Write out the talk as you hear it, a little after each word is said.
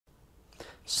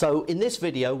So in this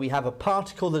video we have a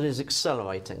particle that is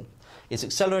accelerating. It's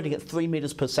accelerating at 3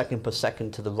 meters per second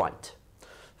to the right.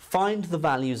 Find the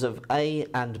values of A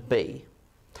and B.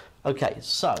 Okay,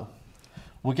 so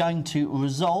we're going to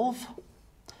resolve,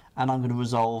 and I'm going to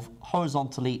resolve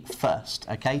horizontally first,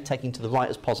 okay, taking to the right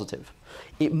as positive.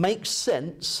 It makes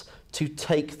sense to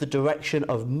take the direction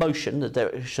of motion, the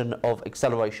direction of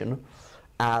acceleration,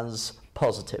 as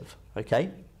positive,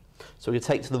 okay? So we're going to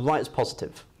take to the right as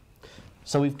positive.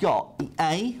 So we've got the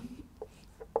A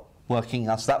working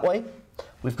us that way.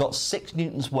 We've got 6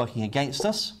 newtons working against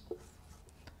us.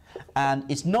 And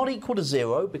it's not equal to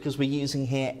 0 because we're using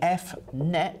here F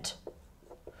net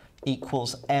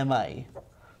equals ma.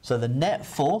 So the net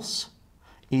force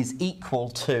is equal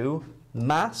to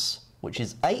mass, which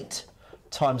is 8,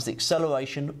 times the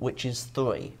acceleration, which is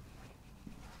 3.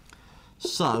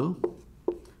 So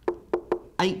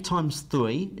 8 times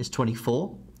 3 is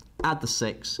 24. Add the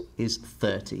 6 is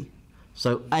 30.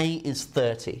 So A is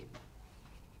 30.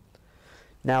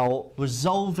 Now,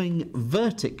 resolving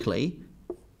vertically,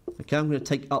 okay, I'm going to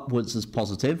take upwards as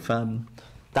positive.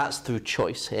 That's through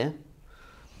choice here.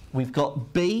 We've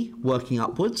got B working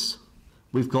upwards.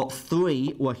 We've got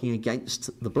 3 working against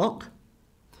the block.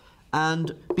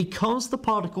 And because the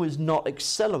particle is not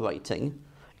accelerating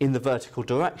in the vertical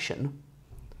direction,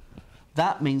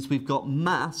 that means we've got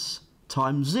mass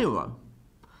times 0.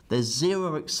 There's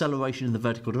 0 acceleration in the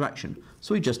vertical direction,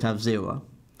 so we just have 0.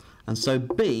 And so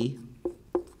B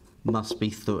must be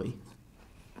 3.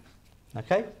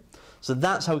 Okay? So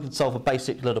that's how we can solve a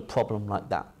basic little problem like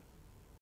that.